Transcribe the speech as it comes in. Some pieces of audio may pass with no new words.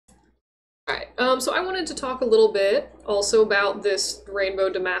So I wanted to talk a little bit also about this Rainbow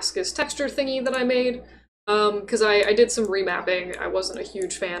Damascus texture thingy that I made, because I did some remapping. I wasn't a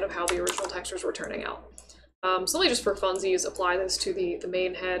huge fan of how the original textures were turning out. So let me just for funsies apply this to the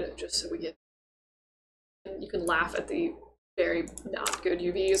main head, just so we get... You can laugh at the very not good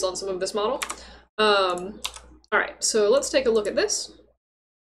UVs on some of this model. Alright, so let's take a look at this.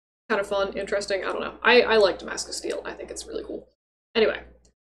 Kind of fun, interesting, I don't know. I like Damascus Steel, I think it's really cool. Anyway,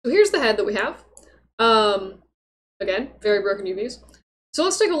 so here's the head that we have. Again, very broken UVs. So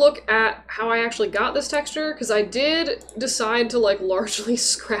let's take a look at how I actually got this texture, because I did decide to like largely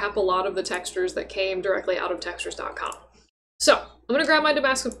scrap a lot of the textures that came directly out of textures.com. So I'm going to grab my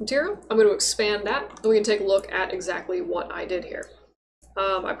Damascus material, I'm going to expand that, and we can take a look at exactly what I did here.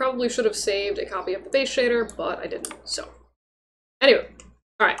 I probably should have saved a copy of the base shader, but I didn't, so. Anyway,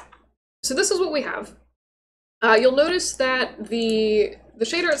 alright, so this is what we have. You'll notice that the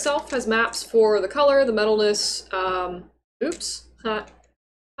shader itself has maps for the color, the metalness, oops, cool.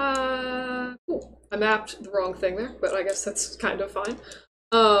 I mapped the wrong thing there, but I guess that's kind of fine.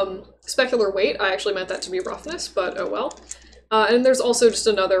 Specular weight, I actually meant that to be roughness, but oh well. And there's also just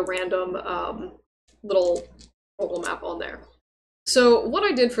another random little local map on there. So what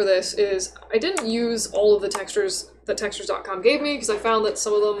I did for this is I didn't use all of the textures that textures.com gave me, because I found that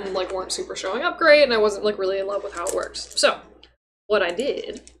some of them like weren't super showing up great, and I wasn't like really in love with how it works. So what I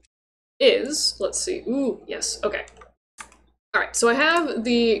did is, let's see, ooh, yes, okay. Alright, so I have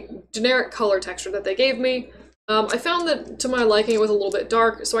the generic color texture that they gave me. I found that to my liking it was a little bit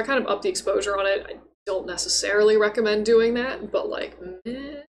dark, so I kind of upped the exposure on it. I don't necessarily recommend doing that, but like,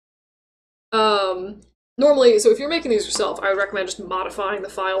 meh. Normally, so if you're making these yourself, I would recommend just modifying the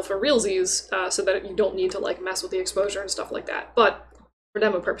file for realsies so that you don't need to like mess with the exposure and stuff like that. But for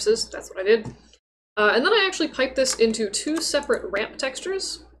demo purposes, that's what I did. And then I actually piped this into two separate ramp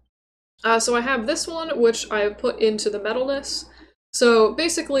textures. So I have this one, which I have put into the metalness. So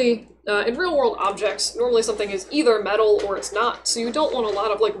basically, in real-world objects, normally something is either metal or it's not, so you don't want a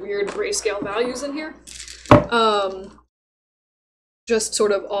lot of like weird grayscale values in here. Just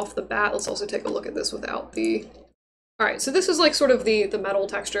sort of off the bat, let's also take a look at this without the... Alright, so this is like sort of the metal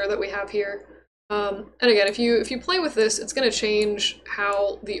texture that we have here. And again, if you play with this, it's going to change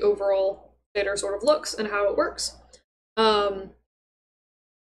how the overall shader sort of looks and how it works. Let's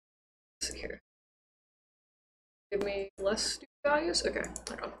see here. Give me less stupid values? Okay,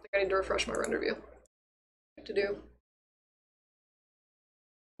 hang on. I think I need to refresh my render view. What to do?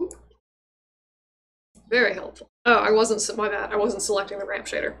 Oop. Very helpful. Oh, my bad. I wasn't selecting the ramp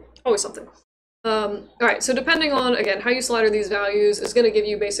shader. Always something. Alright, so depending on, again, how you slider these values is going to give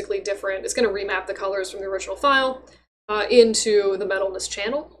you basically different, it's going to remap the colors from the original file into the metalness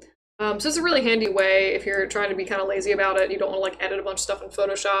channel. So it's a really handy way if you're trying to be kind of lazy about it, you don't want to like edit a bunch of stuff in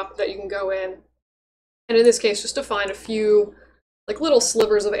Photoshop, that you can go in, and in this case just define a few like little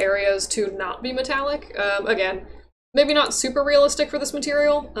slivers of areas to not be metallic. Again, maybe not super realistic for this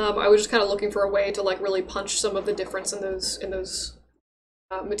material. I was just kind of looking for a way to like really punch some of the difference in those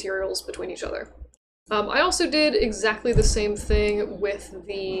materials between each other. I also did exactly the same thing with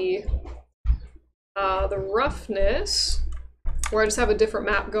the roughness, where I just have a different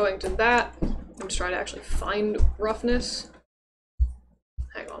map going to that. I'm just trying to actually find roughness.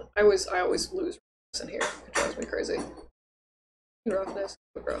 Hang on, I always lose roughness in here. It drives me crazy. Roughness,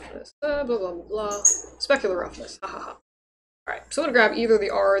 blah, blah, blah, blah. Specular roughness, hahaha. Alright, so I'm gonna grab either the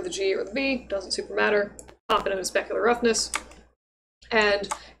R, the G, or the B, doesn't super matter. Pop it into specular roughness. And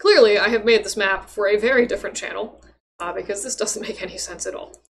clearly I have made this map for a very different channel, because this doesn't make any sense at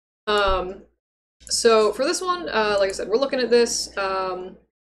all. So for this one, like I said, we're looking at this, and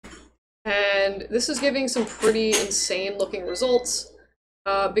this is giving some pretty insane looking results,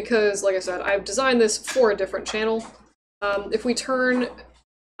 because, like I said, I've designed this for a different channel. If we turn...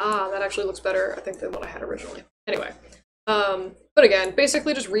 that actually looks better, I think, than what I had originally. Anyway. But again,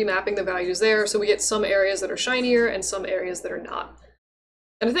 basically just remapping the values there, so we get some areas that are shinier and some areas that are not.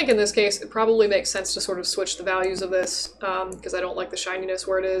 And I think in this case, it probably makes sense to sort of switch the values of this, because I don't like the shininess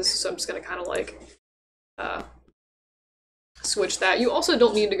where it is, so I'm just going to kind of like switch that. You also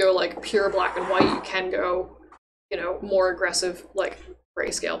don't need to go like pure black and white, you can go, you know, more aggressive like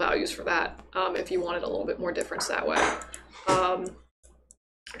grayscale values for that, if you wanted a little bit more difference that way.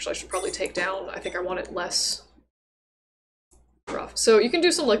 Actually, I should probably take down, I think I want it less rough. So you can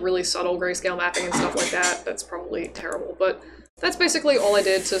do some like really subtle grayscale mapping and stuff like that. That's probably terrible, but that's basically all I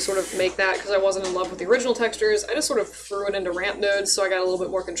did to sort of make that, because I wasn't in love with the original textures. I just sort of threw it into ramp nodes, so I got a little bit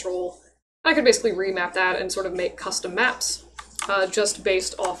more control. I could basically remap that and sort of make custom maps just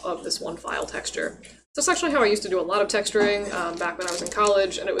based off of this one file texture. So that's actually how I used to do a lot of texturing back when I was in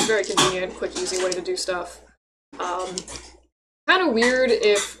college, and it was very convenient, quick, easy way to do stuff. Kind of weird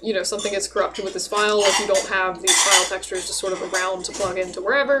if, you know, something gets corrupted with this file, if you don't have these file textures just sort of around to plug into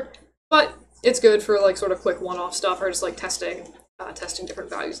wherever, but it's good for like sort of quick one-off stuff or just like testing different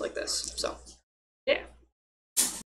values like this. So, yeah.